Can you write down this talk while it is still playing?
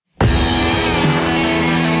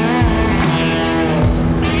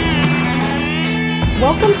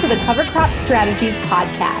Welcome to the Cover Crop Strategies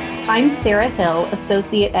podcast. I'm Sarah Hill,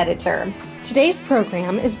 Associate Editor. Today's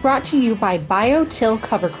program is brought to you by BioTill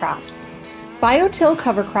Cover Crops. BioTill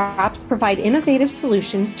Cover Crops provide innovative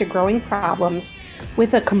solutions to growing problems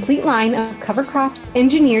with a complete line of cover crops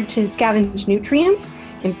engineered to scavenge nutrients,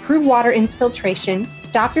 improve water infiltration,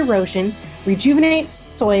 stop erosion, rejuvenate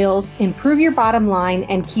soils, improve your bottom line,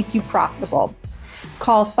 and keep you profitable.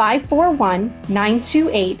 Call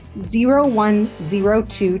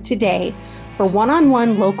 541-928-0102 today for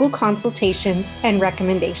one-on-one local consultations and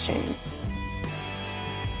recommendations.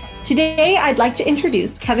 Today, I'd like to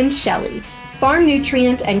introduce Kevin Shelley, Farm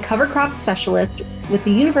Nutrient and Cover Crop Specialist with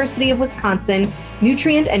the University of Wisconsin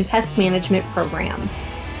Nutrient and Pest Management Program.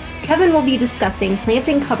 Kevin will be discussing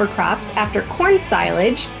planting cover crops after corn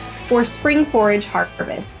silage for spring forage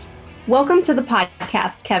harvest. Welcome to the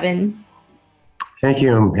podcast, Kevin. Thank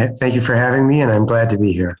you. Thank you for having me, and I'm glad to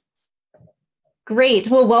be here.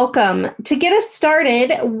 Great. Well, welcome. To get us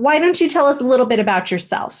started, why don't you tell us a little bit about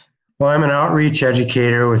yourself? Well, I'm an outreach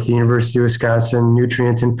educator with the University of Wisconsin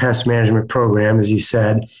Nutrient and Pest Management Program, as you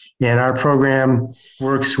said. And our program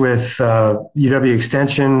works with UW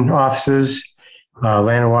Extension offices,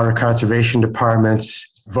 land and water conservation departments,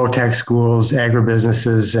 VOTEC schools,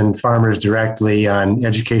 agribusinesses, and farmers directly on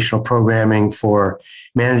educational programming for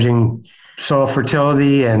managing soil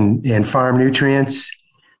fertility and farm nutrients,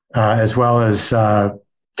 as well as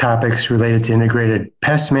topics related to integrated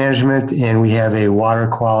pest management. And we have a water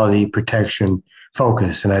quality protection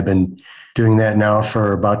focus. And I've been doing that now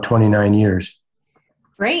for about 29 years.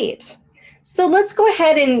 Great. So let's go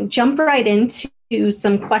ahead and jump right into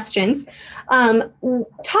some questions. Talk a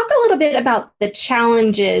little bit about the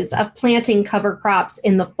challenges of planting cover crops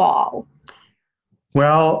in the fall.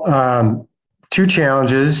 Well, two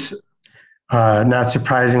challenges. Not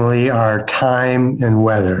surprisingly, are time and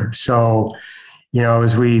weather. So,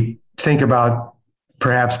 as we think about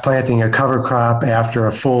perhaps planting a cover crop after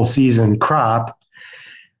a full season crop,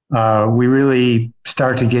 we really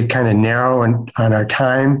start to get kind of narrow on our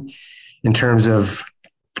time in terms of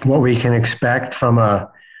what we can expect from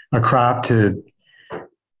a crop to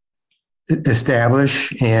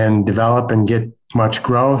establish and develop and get much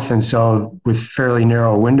growth. And so with fairly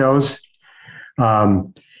narrow windows,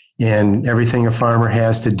 and everything a farmer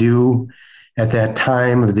has to do at that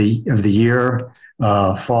time of the year,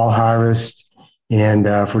 fall harvest, and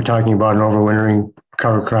if we're talking about an overwintering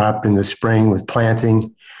cover crop in the spring with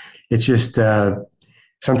planting, it's just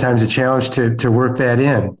sometimes a challenge to work that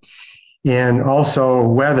in. And also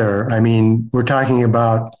weather. I mean, we're talking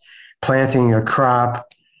about planting a crop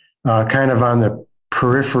kind of on the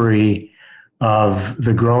periphery of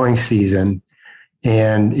the growing season.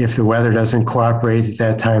 And if the weather doesn't cooperate at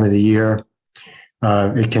that time of the year,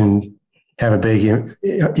 it can have a big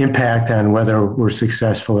impact on whether we're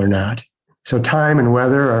successful or not. So time and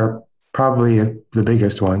weather are probably the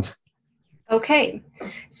biggest ones. Okay.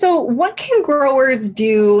 So what can growers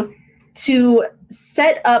do to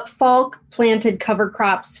set up fall planted cover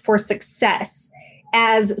crops for success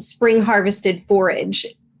as spring harvested forage?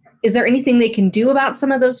 Is there anything they can do about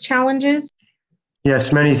some of those challenges?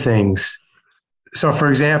 Yes, many things. So, for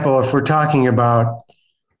example, if we're talking about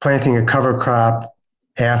planting a cover crop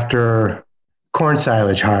after corn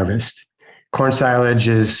silage harvest, corn silage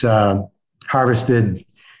is harvested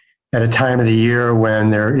at a time of the year when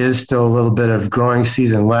there is still a little bit of growing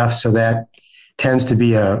season left. So that tends to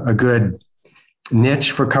be a good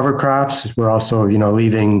niche for cover crops. We're also,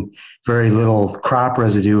 leaving very little crop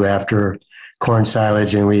residue after corn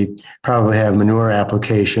silage, and we probably have manure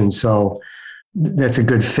application. So that's a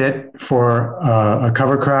good fit for a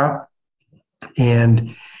cover crop.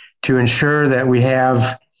 And to ensure that we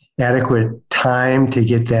have adequate time to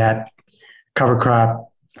get that cover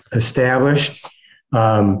crop established, we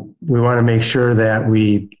want to make sure that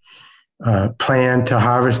we plan to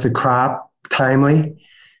harvest the crop timely.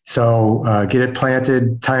 So get it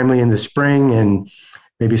planted timely in the spring and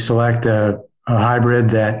maybe select a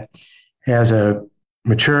hybrid that has a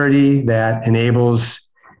maturity that enables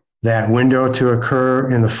that window to occur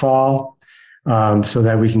in the fall, so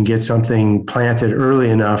that we can get something planted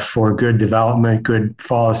early enough for good development, good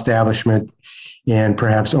fall establishment, and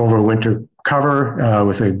perhaps overwinter cover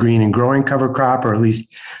with a green and growing cover crop, or at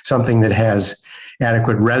least something that has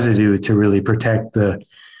adequate residue to really protect the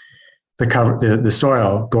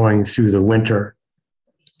soil going through the winter.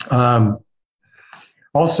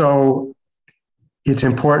 Also, it's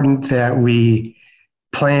important that we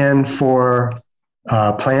plan for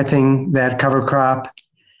planting that cover crop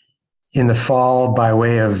in the fall by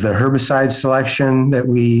way of the herbicide selection that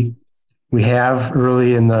we have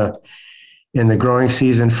early in the in the growing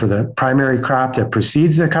season for the primary crop that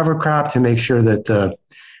precedes the cover crop to make sure that the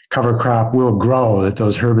cover crop will grow, that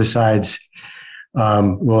those herbicides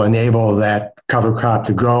will enable that cover crop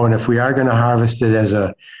to grow. And if we are going to harvest it as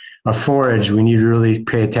a forage, we need to really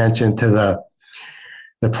pay attention to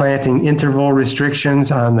the planting interval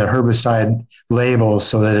restrictions on the herbicide labels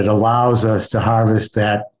so that it allows us to harvest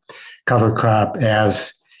that cover crop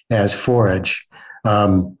as forage.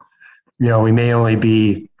 We may only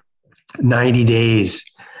be 90 days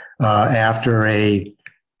after a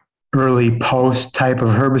early post type of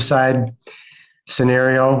herbicide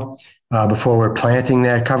scenario before we're planting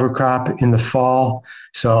that cover crop in the fall.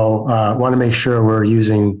 So want to make sure we're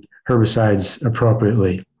using herbicides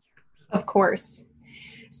appropriately. Of course.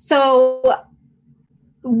 So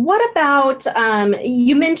what about,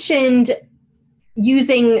 you mentioned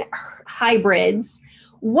using hybrids.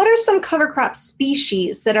 What are some cover crop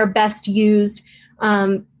species that are best used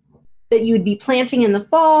that you would be planting in the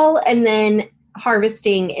fall and then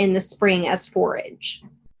harvesting in the spring as forage?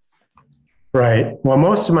 Right. Well,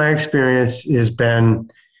 most of my experience has been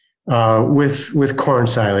with corn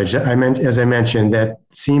silage. As I mentioned, that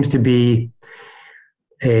seems to be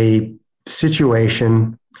a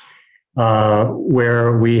situation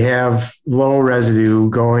where we have low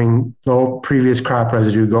previous crop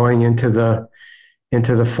residue going into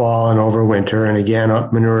the fall and over winter. And again,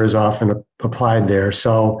 manure is often applied there.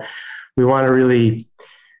 So we want to really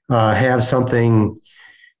have something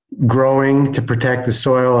growing to protect the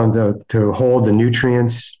soil and to hold the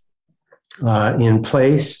nutrients in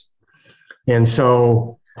place. And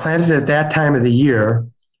so planted at that time of the year,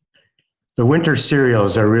 the winter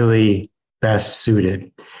cereals are really best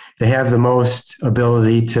suited. They have the most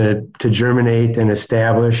ability to germinate and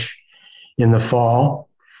establish in the fall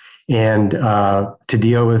and to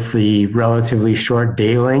deal with the relatively short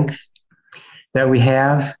day length that we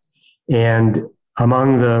have. And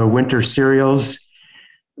among the winter cereals,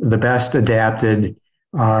 the best adapted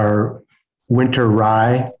are winter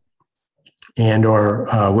rye and or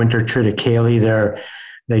winter triticale.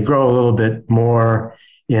 They grow a little bit more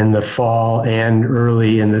in the fall and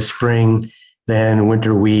early in the spring than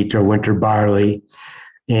winter wheat or winter barley.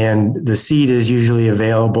 And the seed is usually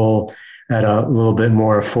available at a little bit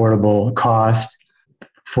more affordable cost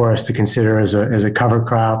for us to consider as a cover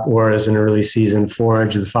crop or as an early season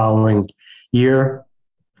forage the following year.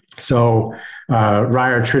 So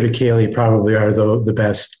rye or triticale probably are the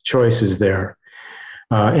best choices there.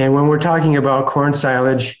 And when we're talking about corn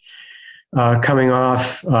silage coming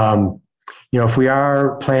off, if we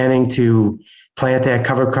are planning to plant that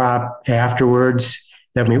cover crop afterwards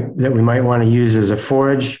that we might want to use as a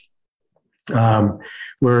forage,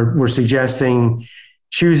 we're suggesting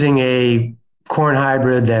choosing a corn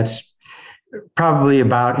hybrid that's probably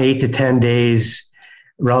about 8 to 10 days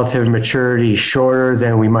relative maturity shorter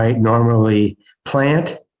than we might normally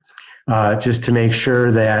plant, just to make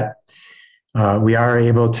sure that we are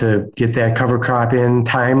able to get that cover crop in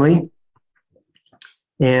timely.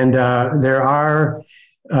 And there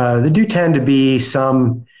do tend to be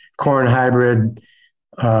some corn hybrid,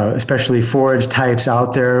 especially forage types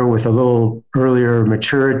out there with a little earlier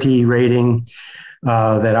maturity rating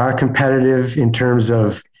that are competitive in terms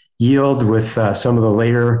of yield with some of the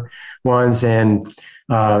later ones. And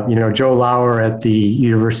Joe Lauer at the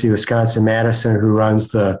University of Wisconsin-Madison, who runs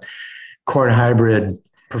the corn hybrid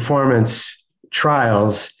performance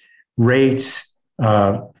trials, rates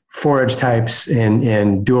forage types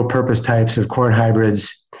and dual purpose types of corn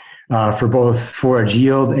hybrids for both forage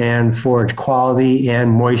yield and forage quality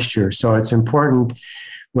and moisture. So it's important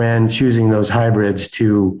when choosing those hybrids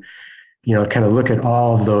to, kind of look at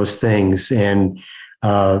all of those things and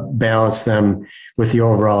balance them with the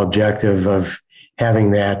overall objective of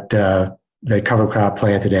having that cover crop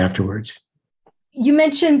planted afterwards. You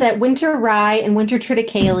mentioned that winter rye and winter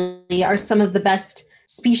triticale are some of the best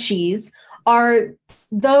species. Are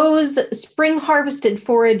those spring harvested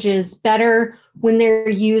forages better when they're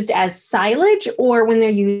used as silage or when they're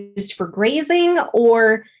used for grazing,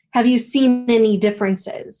 or have you seen any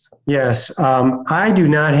differences? Yes, I do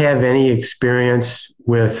not have any experience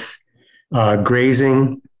with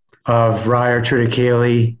grazing of rye or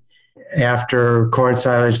triticale after corn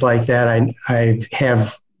silage like that. I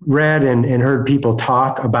have read and heard people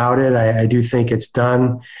talk about it. I do think it's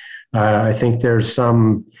done. I think there's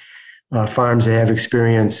some farms that have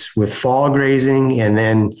experience with fall grazing and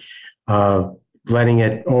then letting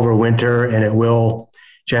it overwinter, and it will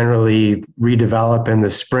generally redevelop in the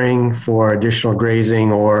spring for additional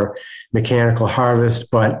grazing or mechanical harvest.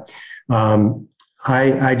 But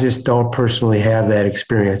I just don't personally have that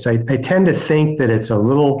experience. I tend to think that it's a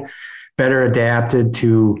little better adapted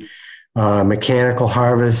to mechanical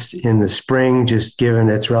harvest in the spring, just given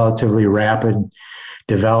its relatively rapid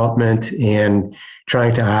development and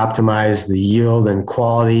trying to optimize the yield and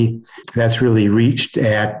quality. That's really reached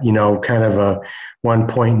at, kind of a one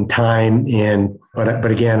point in time.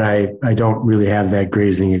 But again, I don't really have that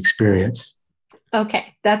grazing experience.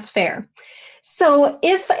 Okay, that's fair. So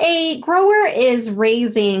if a grower is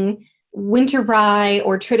raising winter rye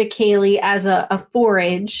or triticale as a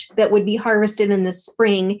forage that would be harvested in the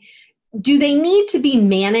spring, do they need to be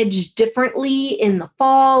managed differently in the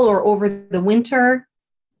fall or over the winter?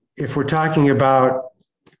 If we're talking about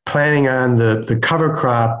planning on the cover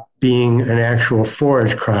crop being an actual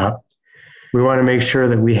forage crop, we want to make sure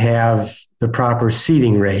that we have the proper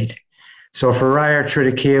seeding rate. So for rye or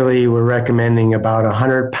triticale, we're recommending about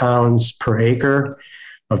 100 pounds per acre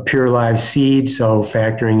of pure live seed. So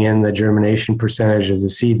factoring in the germination percentage of the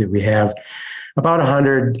seed that we have, about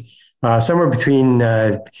 100, somewhere between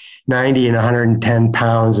 90 and 110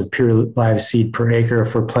 pounds of pure live seed per acre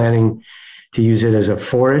if we're planning to use it as a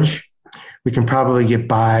forage. We can probably get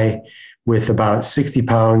by with about 60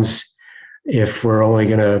 pounds if we're only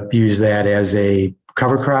going to use that as a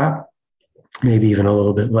cover crop, maybe even a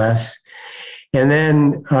little bit less. And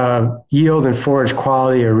then yield and forage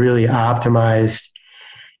quality are really optimized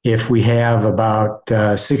if we have about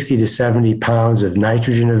 60 to 70 pounds of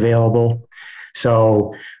nitrogen available.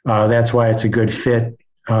 So that's why it's a good fit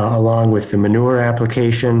along with the manure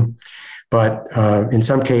application. But in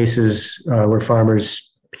some cases where farmers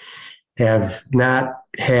have not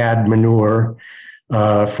had manure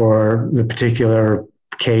for the particular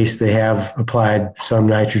case, they have applied some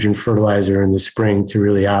nitrogen fertilizer in the spring to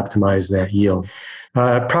really optimize that yield.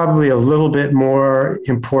 Probably a little bit more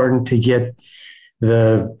important to get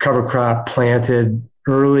the cover crop planted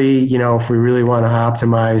early, if we really want to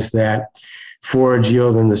optimize that forage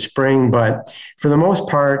yield in the spring. But for the most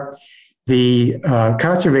part, the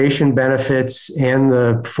conservation benefits and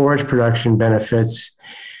the forage production benefits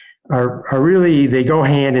are really, they go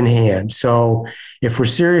hand in hand. So if we're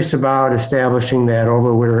serious about establishing that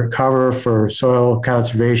overwinter cover for soil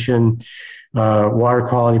conservation, water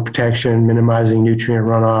quality protection, minimizing nutrient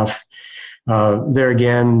runoff, there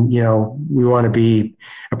again, we want to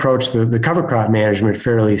approach the cover crop management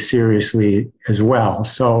fairly seriously as well.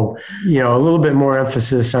 So, a little bit more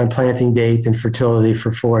emphasis on planting date and fertility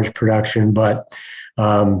for forage production, but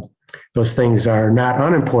those things are not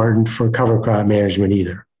unimportant for cover crop management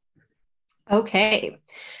either. Okay.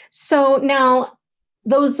 So now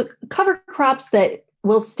those cover crops that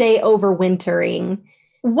will stay overwintering,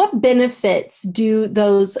 what benefits do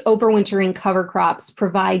those overwintering cover crops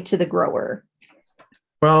provide to the grower?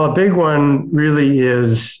 Well, a big one really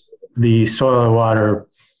is the soil and water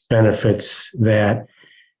benefits that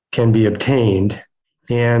can be obtained.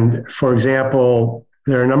 And for example,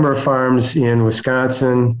 there are a number of farms in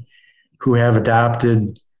Wisconsin who have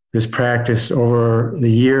adopted this practice over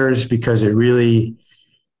the years because it really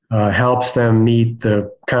helps them meet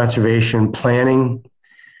the conservation planning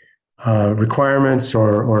requirements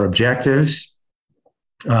or objectives,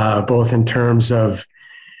 both in terms of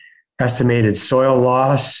estimated soil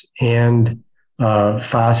loss and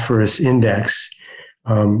phosphorus index.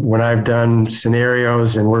 When I've done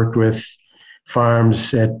scenarios and worked with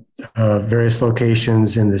farms at various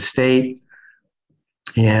locations in the state,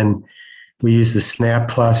 and we use the SNAP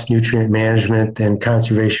Plus nutrient management and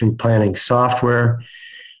conservation planning software.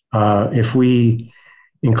 If we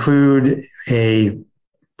include a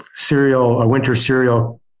winter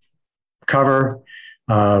cereal cover,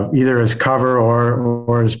 either as cover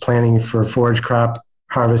or as planning for forage crop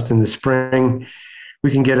harvest in the spring, we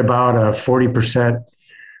can get about a 40%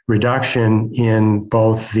 reduction in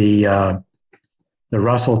both the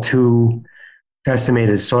Russell 2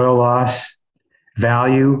 estimated soil loss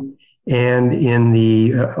value and in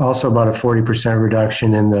the also about a 40%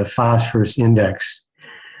 reduction in the phosphorus index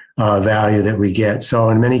value that we get. So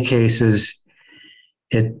in many cases,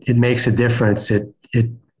 it makes a difference. It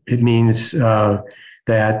means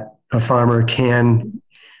that a farmer can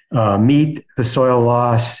meet the soil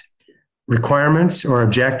loss requirements or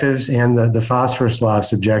objectives and the phosphorus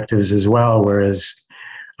loss objectives as well, whereas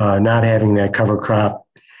not having that cover crop,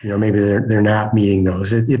 maybe they're not meeting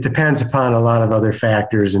those. It depends upon a lot of other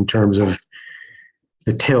factors in terms of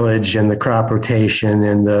the tillage and the crop rotation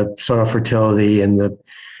and the soil fertility and the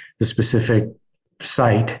specific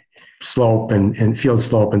site slope and field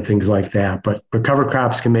slope and things like that. But cover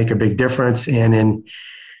crops can make a big difference. And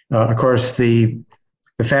of course, the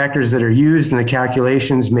factors that are used in the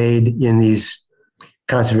calculations made in these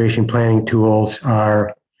conservation planning tools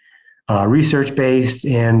are research-based,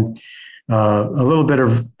 and a little bit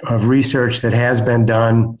of research that has been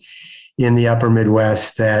done in the upper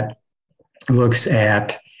Midwest that looks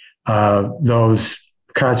at those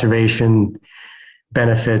conservation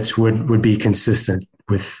benefits would be consistent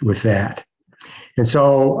with that. And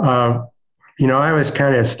so, I always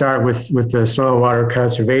kind of start with the soil and water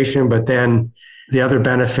conservation, but then the other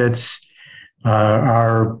benefits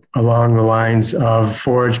are along the lines of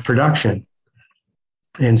forage production.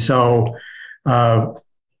 And so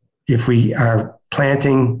if we are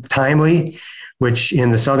planting timely, which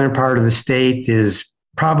in the southern part of the state is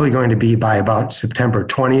probably going to be by about September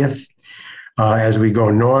 20th, as we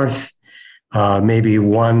go north, maybe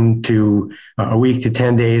 1 to a week to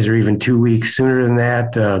 10 days or even 2 weeks sooner than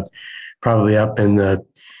that, probably up in the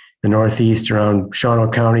Northeast around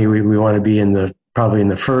Shawano County. We want to be probably in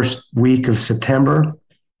the first week of September,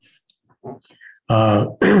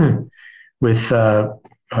 with a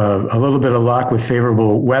little bit of luck with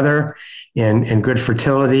favorable weather and good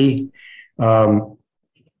fertility.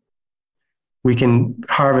 We can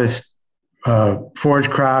harvest forage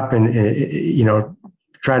crop and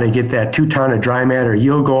try to get that 2 ton of dry matter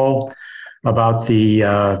yield goal about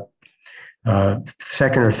the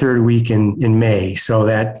second or third week in May. So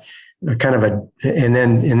that kind of and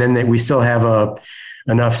then that we still have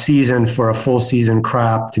enough season for a full season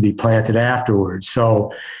crop to be planted afterwards.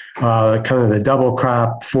 So kind of the double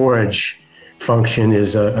crop forage function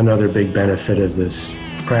is another big benefit of this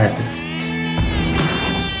practice.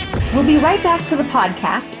 We'll be right back to the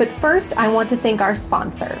podcast, but first I want to thank our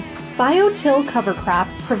sponsor. BioTill cover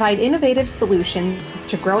crops provide innovative solutions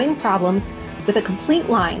to growing problems with a complete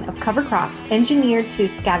line of cover crops engineered to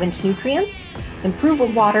scavenge nutrients, improve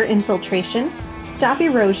water infiltration, stop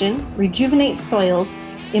erosion, rejuvenate soils,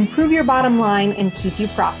 improve your bottom line, and keep you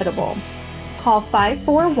profitable. Call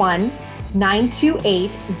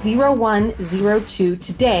 541-928-0102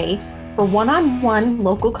 today for one-on-one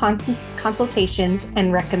local consultations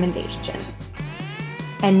and recommendations.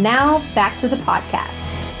 And now back to the podcast.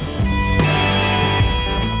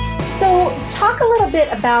 So talk a little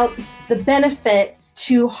bit about the benefits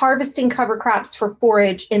to harvesting cover crops for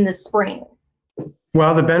forage in the spring.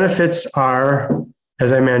 Well, the benefits are,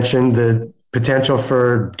 as I mentioned, the potential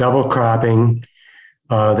for double cropping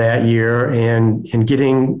that year and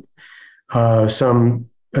getting some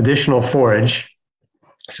additional forage,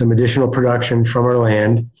 some additional production from our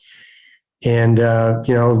land. And,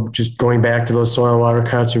 just going back to those soil and water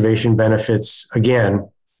conservation benefits again.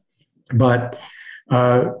 But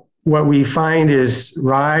what we find is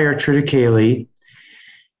rye or triticale,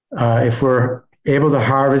 if we're able to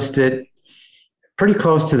harvest it pretty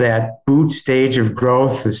close to that boot stage of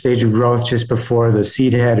growth, the stage of growth just before the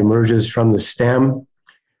seed head emerges from the stem,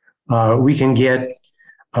 we can get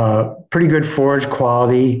pretty good forage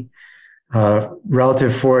quality,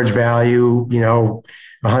 relative forage value,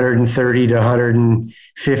 130 to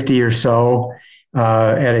 150 or so,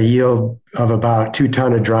 at a yield of about 2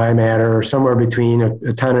 ton of dry matter, or somewhere between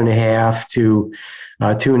a ton and a half to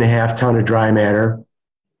 2.5 ton of dry matter.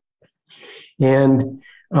 And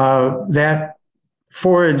that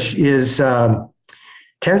forage tends to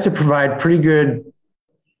provide pretty good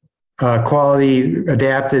quality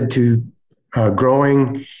adapted to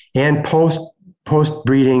growing and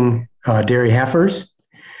post-breeding dairy heifers.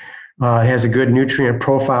 It has a good nutrient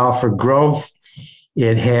profile for growth.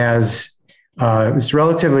 It has it's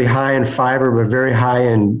relatively high in fiber, but very high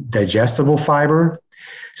in digestible fiber.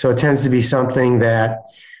 So it tends to be something that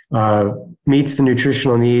meets the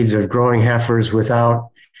nutritional needs of growing heifers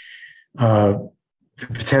without the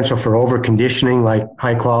potential for over-conditioning like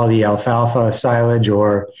high-quality alfalfa silage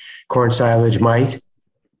or corn silage might.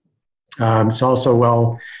 It's also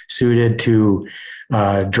well suited to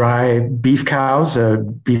dry beef cows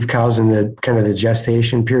in the kind of the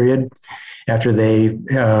gestation period after their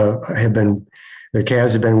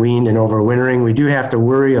calves have been weaned and overwintering. We do have to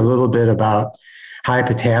worry a little bit about high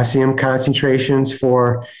potassium concentrations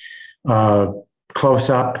for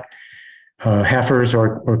close-up heifers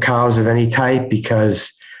or cows of any type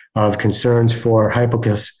because of concerns for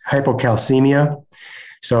hypocalcemia.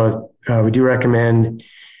 So we do recommend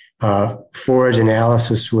forage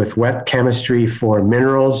analysis with wet chemistry for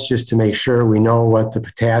minerals, just to make sure we know what the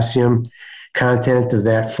potassium content of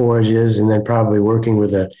that forage is, and then probably working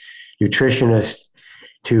with a nutritionist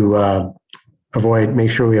to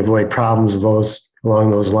make sure we avoid problems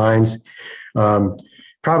along those lines.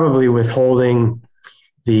 Probably withholding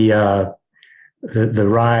the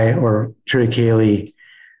rye or triticale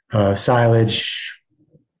silage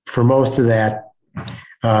for most of that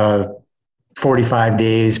 45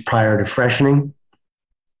 days prior to freshening.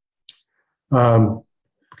 That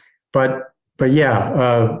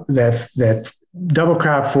double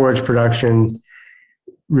crop forage production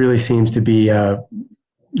really seems to be, a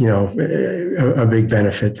big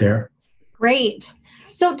benefit there. Great.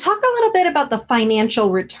 So talk a little bit about the financial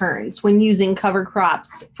returns when using cover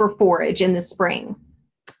crops for forage in the spring.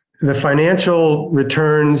 The financial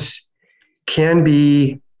returns can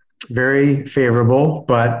be very favorable,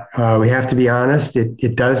 but we have to be honest,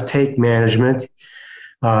 it does take management.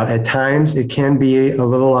 At times, it can be a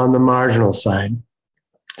little on the marginal side.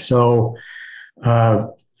 So,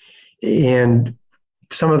 and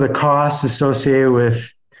some of the costs associated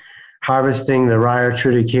with harvesting the Ryer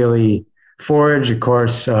triticale forage, of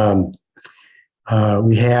course, we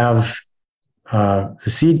have the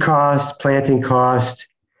seed cost, planting cost,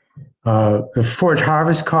 the forage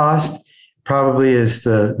harvest cost probably is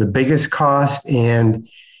the biggest cost. And,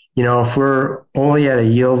 if we're only at a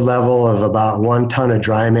yield level of about 1 ton of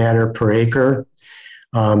dry matter per acre,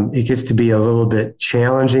 it gets to be a little bit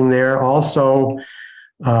challenging there. Also,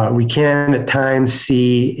 we can at times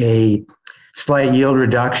see a slight yield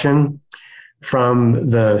reduction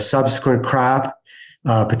from the subsequent crop,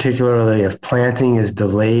 particularly if planting is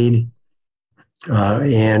delayed.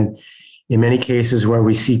 And in many cases where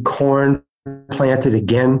we see corn planted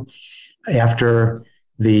again after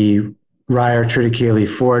the Ryer triticale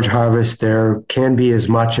forage harvest, there can be as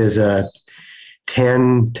much as a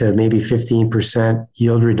 10 to maybe 15%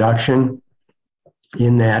 yield reduction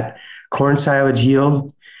in that corn silage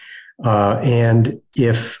yield. And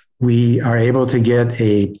if we are able to get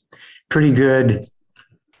a pretty good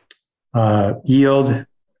yield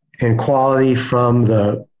and quality from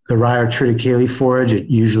the Ryer triticale forage, it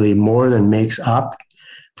usually more than makes up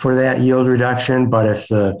for that yield reduction. But if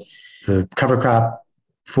the cover crop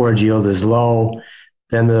forage yield is low,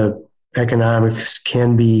 then the economics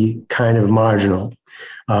can be kind of marginal.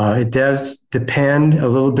 It does depend a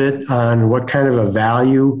little bit on what kind of a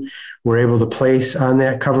value we're able to place on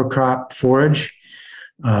that cover crop forage.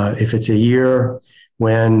 If it's a year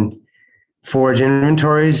when forage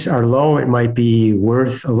inventories are low, it might be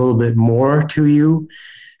worth a little bit more to you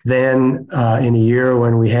than in a year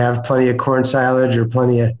when we have plenty of corn silage or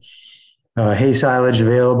plenty of hay silage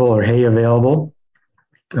available or hay available.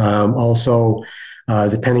 Also,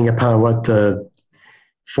 depending upon what the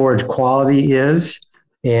forage quality is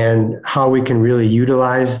and how we can really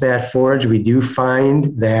utilize that forage, we do find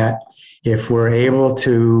that if we're able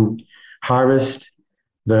to harvest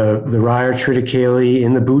the Ryer triticale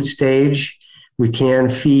in the boot stage, we can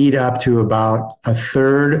feed up to about a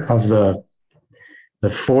third of the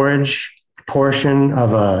forage portion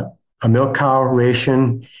of a milk cow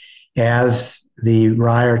ration as the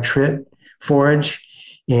Ryer trit forage.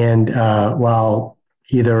 And while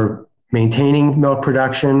either maintaining milk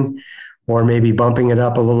production or maybe bumping it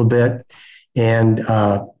up a little bit, and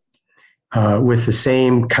with the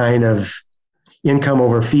same kind of income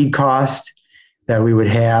over feed cost that we would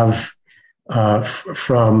have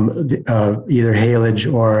from either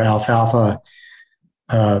haylage or alfalfa,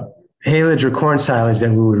 haylage or corn silage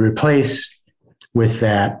that we would replace with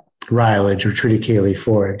that rilage or triticale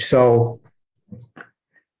forage. So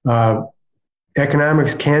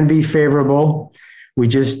economics can be favorable. We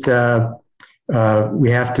just we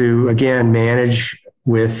have to, again, manage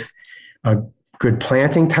with a good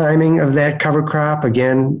planting timing of that cover crop.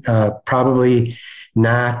 Again, probably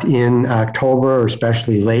not in October, or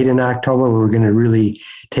especially late in October, where we're going to really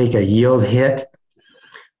take a yield hit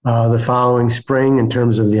the following spring in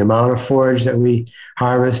terms of the amount of forage that we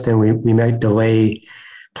harvest, and we might delay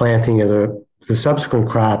planting of the subsequent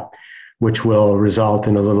crop, which will result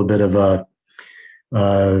in a little bit of a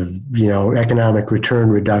economic return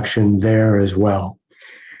reduction there as well.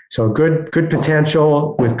 So good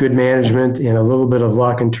potential with good management and a little bit of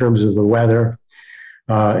luck in terms of the weather.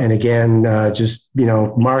 And again, just,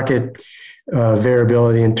 market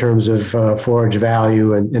variability in terms of forage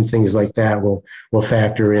value and things like that will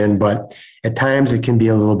factor in. But at times it can be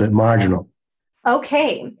a little bit marginal.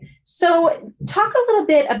 Okay. So talk a little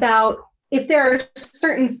bit about if there are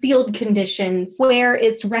certain field conditions where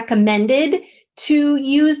it's recommended to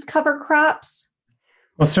use cover crops.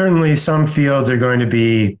 Well, certainly some fields are going to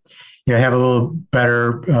be, have a little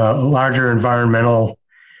better, larger environmental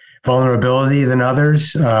vulnerability than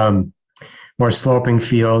others. More sloping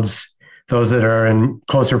fields, those that are in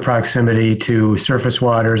closer proximity to surface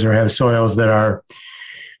waters or have soils that are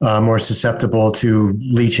more susceptible to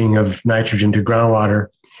leaching of nitrogen to groundwater.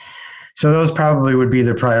 So those probably would be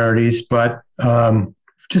the priorities, but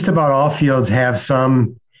just about all fields have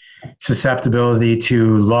some susceptibility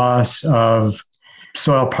to loss of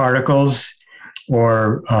soil particles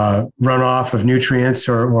or runoff of nutrients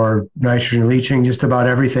or nitrogen leaching. Just about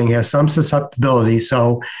everything has some susceptibility.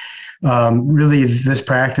 So really this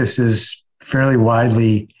practice is fairly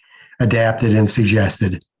widely adapted and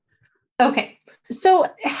suggested. Okay. So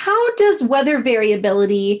how does weather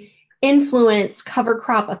variability influence cover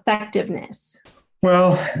crop effectiveness?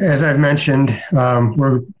 Well, as I've mentioned,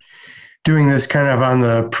 we're doing this kind of on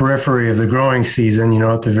the periphery of the growing season,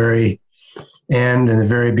 at the very end and the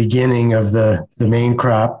very beginning of the main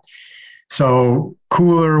crop. So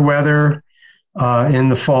cooler weather in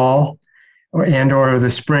the fall and or the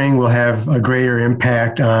spring will have a greater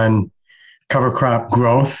impact on cover crop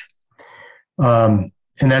growth. And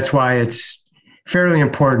that's why it's fairly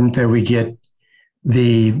important that we get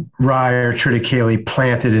the rye or triticale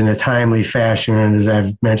planted in a timely fashion. And as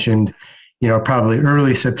I've mentioned, probably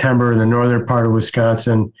early September in the northern part of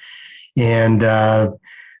Wisconsin, and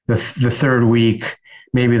the third week,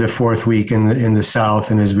 maybe the fourth week in the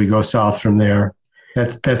south. And as we go south from there,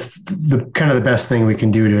 that's the kind of the best thing we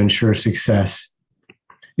can do to ensure success.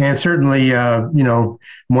 And certainly,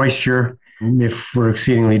 moisture. If we're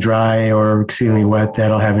exceedingly dry or exceedingly wet,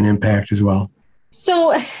 that'll have an impact as well.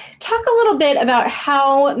 So talk a little bit about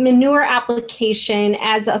how manure application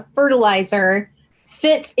as a fertilizer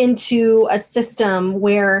fits into a system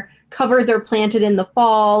where covers are planted in the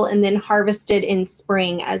fall and then harvested in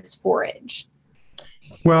spring as forage.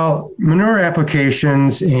 Well, manure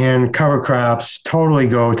applications and cover crops totally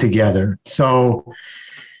go together. So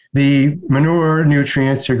the manure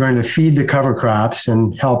nutrients are going to feed the cover crops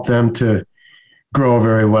and help them to grow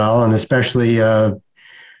very well, and especially a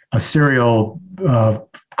cereal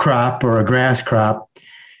crop or a grass crop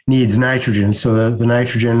needs nitrogen. So the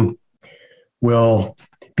nitrogen will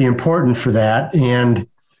be important for that, and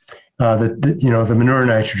the manure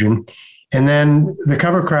nitrogen. And then the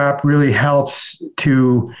cover crop really helps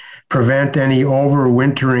to prevent any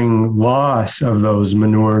overwintering loss of those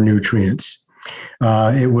manure nutrients.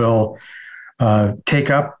 It will take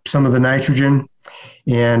up some of the nitrogen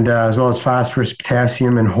and as well as phosphorus,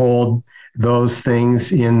 potassium, and hold those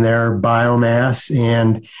things in their biomass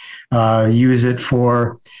and use it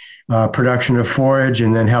for production of forage,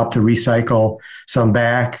 and then help to recycle some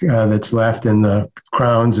back that's left in the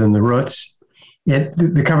crowns and the roots.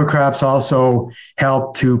 The cover crops also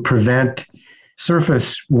help to prevent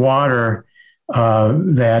surface water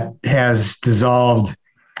that has dissolved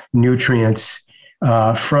nutrients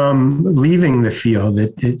from leaving the field.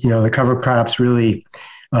 The cover crops really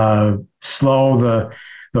slow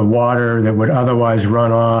the water that would otherwise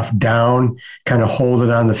run off down, kind of hold it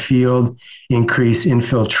on the field, increase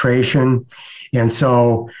infiltration. And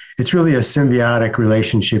so it's really a symbiotic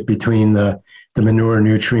relationship between the manure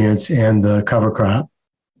nutrients and the cover crop.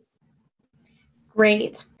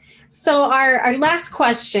 Great. So our last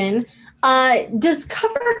question, does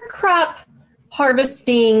cover crop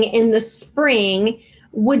harvesting in the spring,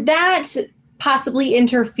 would that possibly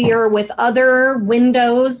interfere with other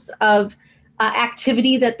windows of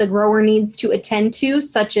activity that the grower needs to attend to,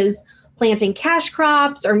 such as planting cash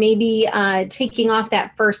crops or maybe taking off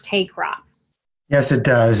that first hay crop? Yes, it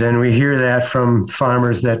does. And we hear that from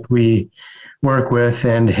farmers that we work with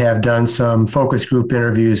and have done some focus group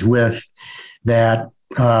interviews with, that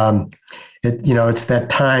it's that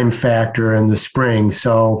time factor in the spring.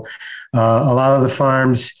 So a lot of the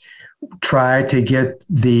farms try to get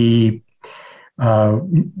the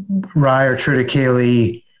rye or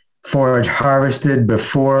triticale forage harvested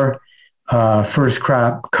before first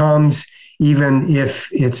crop comes, even if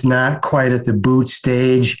it's not quite at the boot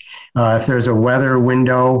stage. If there's a weather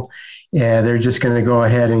window, they're just going to go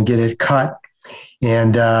ahead and get it cut.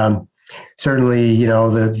 And certainly,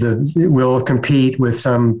 it will compete with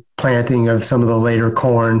some planting of some of the later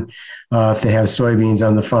corn. If they have soybeans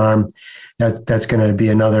on the farm, that's going to be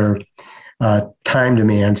another time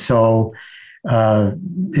demand. So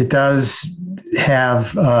it does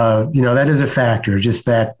have, that is a factor, just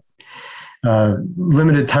that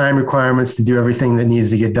limited time requirements to do everything that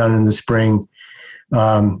needs to get done in the spring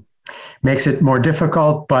makes it more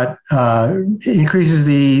difficult, but increases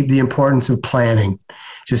the importance of planning.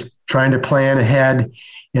 Just trying to plan ahead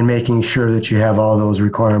and making sure that you have all those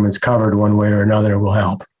requirements covered one way or another will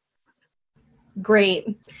help.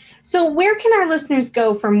 Great. So where can our listeners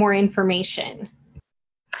go for more information?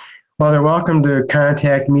 Well, they're welcome to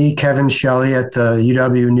contact me, Kevin Shelley, at the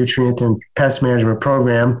UW Nutrient and Pest Management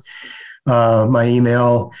Program. My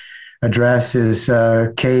email address is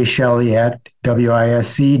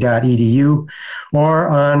kshelley@wisc.edu, or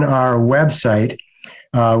on our website.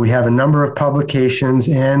 We have a number of publications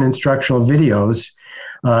and instructional videos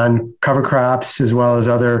on cover crops, as well as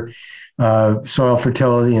other soil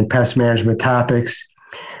fertility and pest management topics.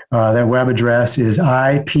 That web address is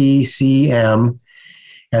IPCM,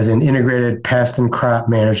 as in Integrated Pest and Crop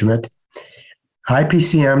Management,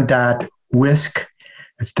 ipcm.wisc.edu. wisc,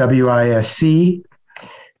 that's WISC.edu.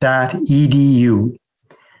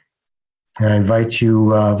 And I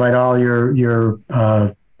invite all your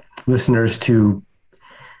listeners to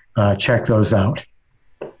check those out.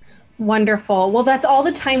 Wonderful. Well, that's all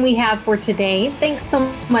the time we have for today. Thanks so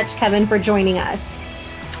much, Kevin, for joining us.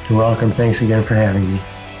 You're welcome. Thanks again for having me.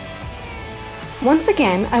 Once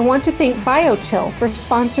again, I want to thank BioTil for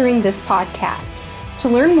sponsoring this podcast. To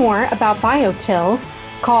learn more about BioTil,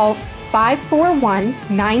 call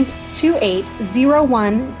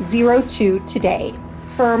 541-928-0102 today.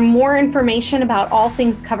 For more information about all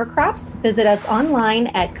things cover crops, visit us online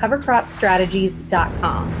at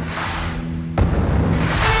covercropstrategies.com.